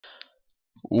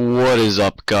What is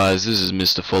up, guys? This is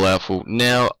Mr. Falafel.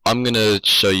 Now I'm gonna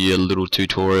show you a little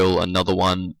tutorial, another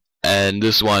one, and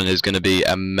this one is gonna be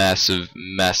a massive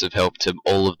help to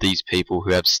all of these people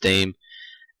who have Steam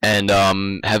and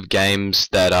have games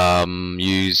that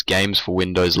use Games for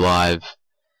Windows Live.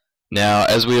 Now,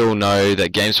 as we all know,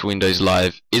 that Games for Windows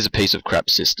Live is a piece of crap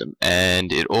system,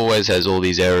 and it always has all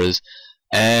these errors.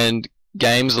 And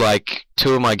games like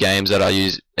two of my games that I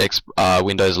use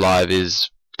Windows Live is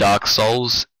Dark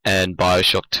Souls and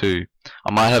Bioshock 2.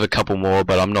 I might have a couple more,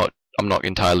 but I'm not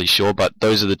entirely sure. But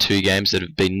those are the two games that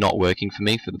have been not working for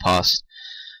me for the past,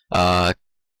 well,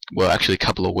 actually a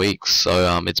couple of weeks.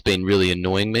 So it's been really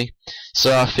annoying me.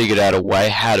 So I figured out a way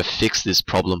how to fix this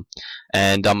problem,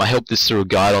 and I helped this through a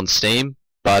guide on Steam.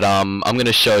 But I'm going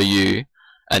to show you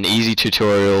an easy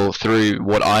tutorial through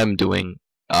what I'm doing,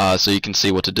 so you can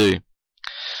see what to do.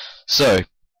 So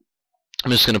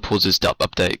I'm just going to pause this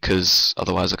update because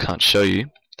otherwise I can't show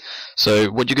you. So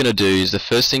what you're going to do is the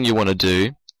first thing you want to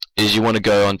do is you want to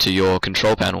go onto your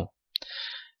control panel.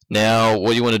 Now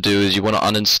what you want to do is you want to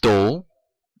uninstall,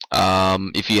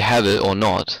 if you have it or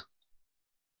not,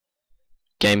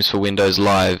 Games for Windows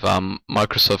Live,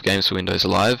 Microsoft Games for Windows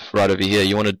Live, right over here.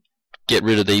 You want to get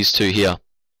rid of these two here.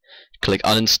 Click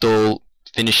uninstall,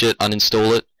 finish it,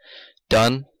 uninstall it,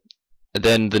 done. And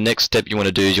then the next step you want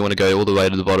to do is you want to go all the way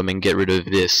to the bottom and get rid of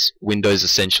this Windows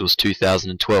Essentials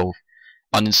 2012.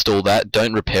 Uninstall that.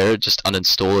 Don't repair it, just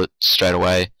uninstall it straight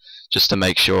away, just to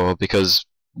make sure, because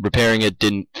repairing it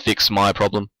didn't fix my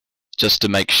problem. Just to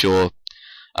make sure,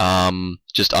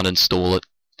 just uninstall it.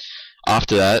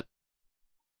 After that,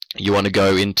 you want to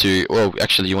go into, well,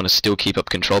 actually you want to still keep up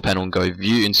control panel and go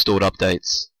view installed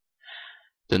updates.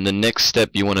 Then the next step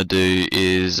you want to do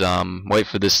is wait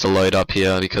for this to load up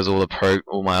here, because all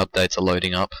my updates are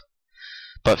loading up.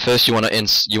 But first you want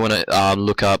to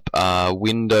look up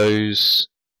Windows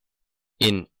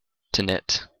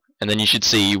Internet, and then you should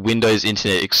see Windows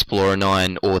Internet Explorer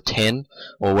 9 or 10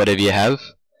 or whatever you have.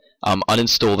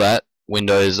 Uninstall that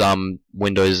Windows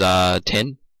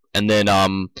 10, and then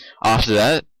after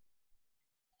that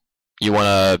you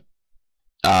want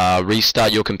to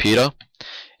restart your computer.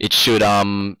 It should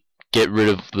get rid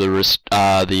of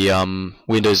the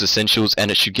Windows Essentials,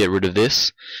 and it should get rid of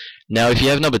this. Now, if you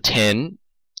have number 10,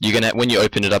 you're gonna, when you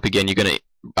open it up again, you're gonna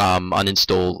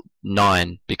uninstall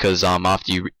 9, because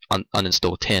after you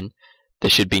uninstall 10,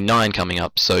 there should be 9 coming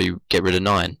up. So you get rid of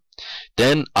 9.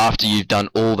 Then, after you've done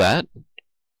all that,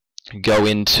 go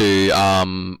into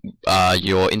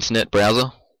your internet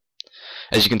browser.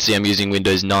 As you can see, I'm using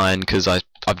Windows 9 because I've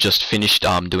just finished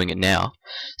doing it now.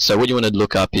 So what you want to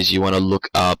look up is you want to look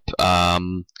up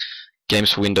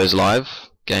Games for Windows Live.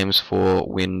 Games for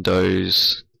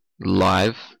Windows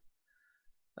Live.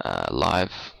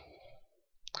 Live.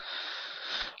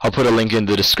 I'll put a link in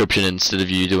the description instead of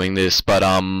you doing this, but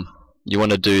you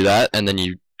want to do that, and then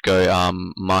you go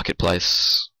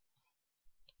Marketplace.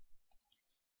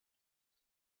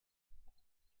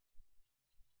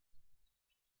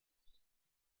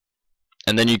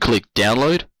 And then you click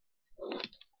download,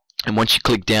 and once you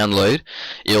click download,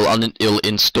 it'll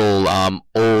install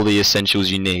all the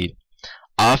essentials you need.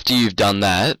 After you've done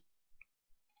that,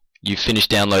 you've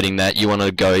finished downloading that, you want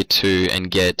to go to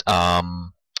and get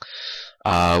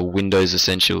Windows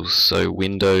Essentials. So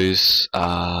Windows,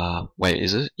 wait,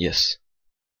 is it? Yes,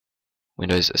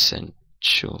 Windows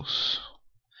Essentials.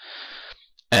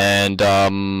 And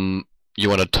you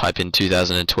want to type in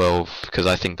 2012, because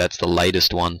I think that's the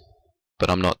latest one, but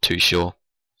I'm not too sure.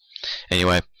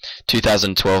 Anyway,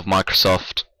 2012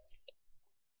 Microsoft.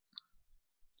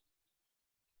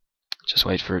 Just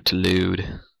wait for it to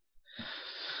load.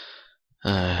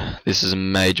 This is a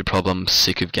major problem. I'm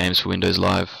sick of Games for Windows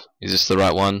Live. Is this the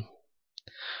right one?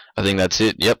 I think that's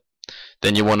it. Yep.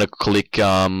 Then you want to click,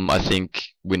 I think,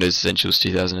 Windows Essentials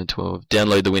 2012.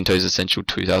 Download the Windows Essential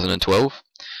 2012.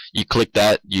 You click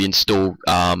that. You install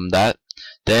that.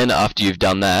 Then after you've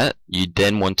done that, you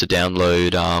then want to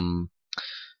download,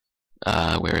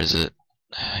 where is it?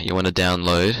 You want to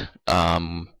download,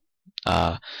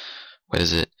 where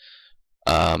is it?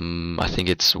 I think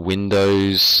it's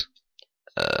Windows,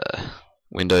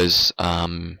 Windows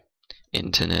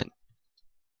Internet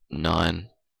 9.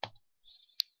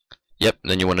 Yep,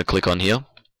 then you want to click on here.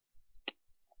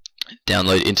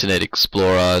 Download Internet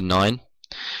Explorer 9.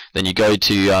 Then you go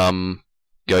to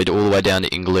all the way down to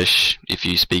English, if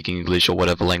you speak English or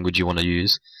whatever language you want to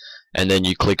use, and then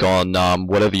you click on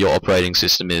whatever your operating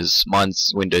system is.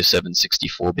 Mine's Windows 7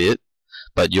 64-bit,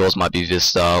 but yours might be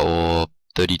Vista or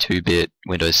 32-bit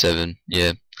Windows 7.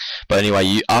 Yeah, but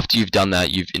anyway, after you've done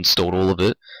that, you've installed all of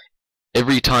it.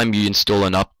 every time you install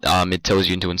an it tells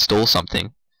you to install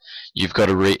something. You've got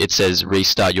to it says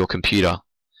restart your computer.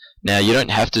 Now you don't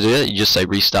have to do it. You just say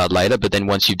restart later. But then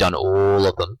once you've done all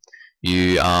of them,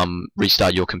 you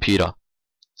restart your computer.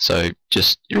 So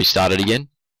just restart it again.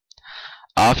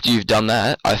 After you've done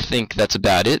that, I think that's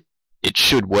about it. It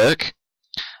should work.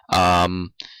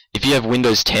 If you have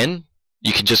Windows 10,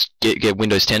 you can just get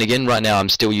Windows 10 again. Right now I'm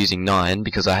still using 9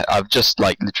 because I've just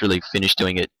like literally finished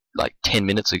doing it like 10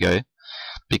 minutes ago.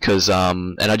 Because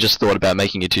and I just thought about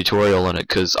making a tutorial on it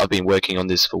because I've been working on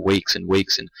this for weeks and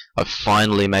weeks, and I've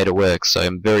finally made it work, so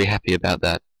I'm very happy about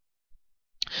that.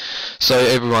 So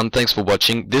everyone, thanks for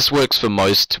watching. This works for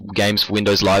most games for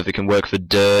Windows Live. It can work for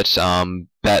Dirt,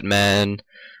 Batman,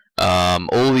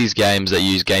 all these games that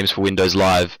use games for Windows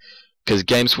Live, because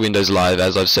games for Windows Live,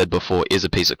 as I've said before, is a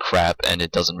piece of crap and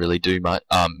it doesn't really do much.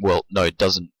 Well, no, it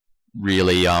doesn't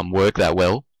really work that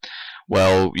well.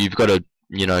 Well, you've got to,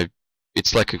 you know,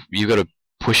 it's like you've got to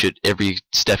push it every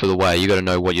step of the way. You've got to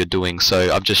know what you're doing.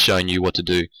 So I've just shown you what to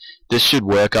do. This should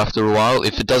work after a while.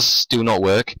 If it does still not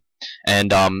work,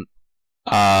 and then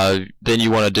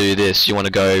you want to do this. You want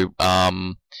to go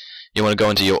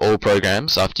into your all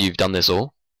programs after you've done this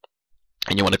all,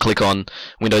 and you want to click on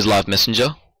Windows Live Messenger,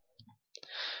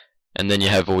 and then you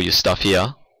have all your stuff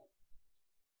here.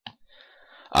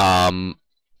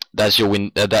 That's your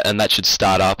and that should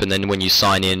start up, and then when you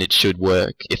sign in it should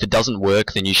work. If it doesn't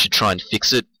work, then you should try and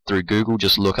fix it through Google.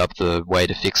 Just look up the way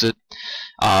to fix it.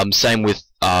 Same with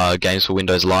games for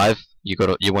Windows Live. You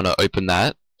want to open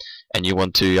that, and you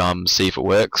want to see if it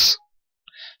works.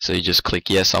 So you just click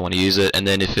yes, I want to use it, and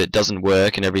then if it doesn't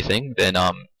work and everything, then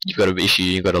you've got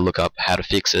to look up how to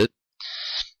fix it.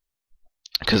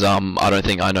 Because I don't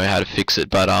think I know how to fix it,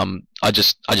 but I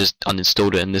just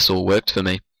uninstalled it and this all worked for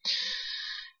me.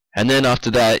 And then after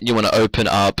that, you want to open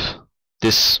up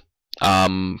this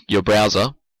your browser,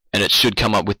 and it should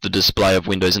come up with the display of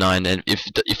Windows 9. And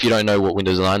if you don't know what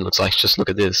Windows 9 looks like, just look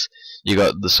at this. You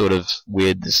got the sort of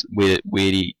weird-ish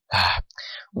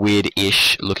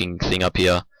looking thing up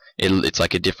here. It's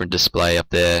like a different display up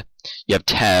there. You have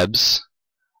tabs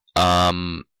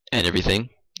and everything.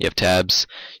 You have tabs.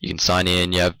 You can sign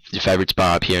in. You have your favorites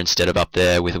bar up here instead of up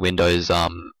there with Windows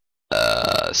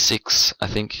 6, I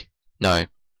think. No.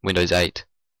 Windows 8.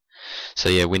 So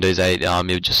yeah, Windows 8,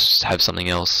 you'll just have something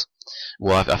else.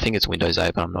 Well, I think it's Windows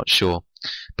 8, but I'm not sure.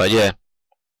 But yeah.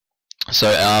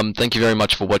 So thank you very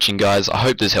much for watching, guys. I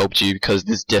hope this helped you, because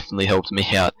this definitely helped me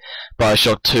out.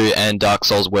 Bioshock 2 and Dark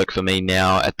Souls work for me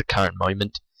now at the current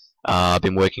moment. I've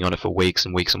been working on it for weeks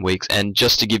and weeks and weeks. And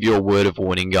just to give you a word of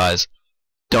warning, guys,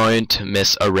 don't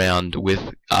mess around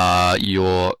with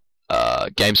your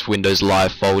Games for Windows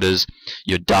Live folders,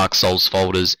 your Dark Souls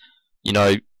folders. You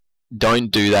know,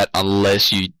 don't do that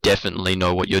unless you definitely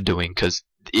know what you're doing, because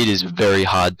it is very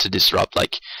hard to disrupt.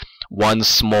 Like, one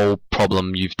small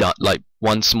problem you've done, like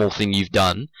one small thing you've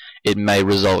done, it may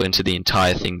result into the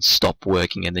entire thing stop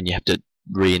working, and then you have to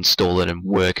reinstall it and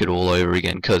work it all over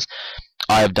again. Because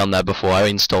I have done that before. I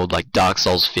installed like Dark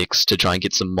Souls Fix to try and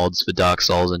get some mods for Dark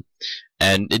Souls,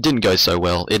 and it didn't go so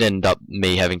well. It ended up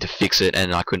me having to fix it,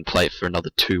 and I couldn't play it for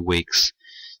another 2 weeks.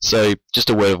 So,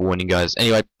 just a word of warning, guys.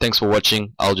 Anyway, thanks for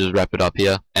watching. I'll just wrap it up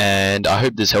here. And I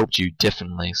hope this helped you,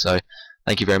 definitely. So,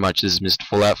 thank you very much. This is Mr.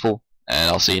 Falloutful,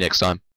 and I'll see you next time.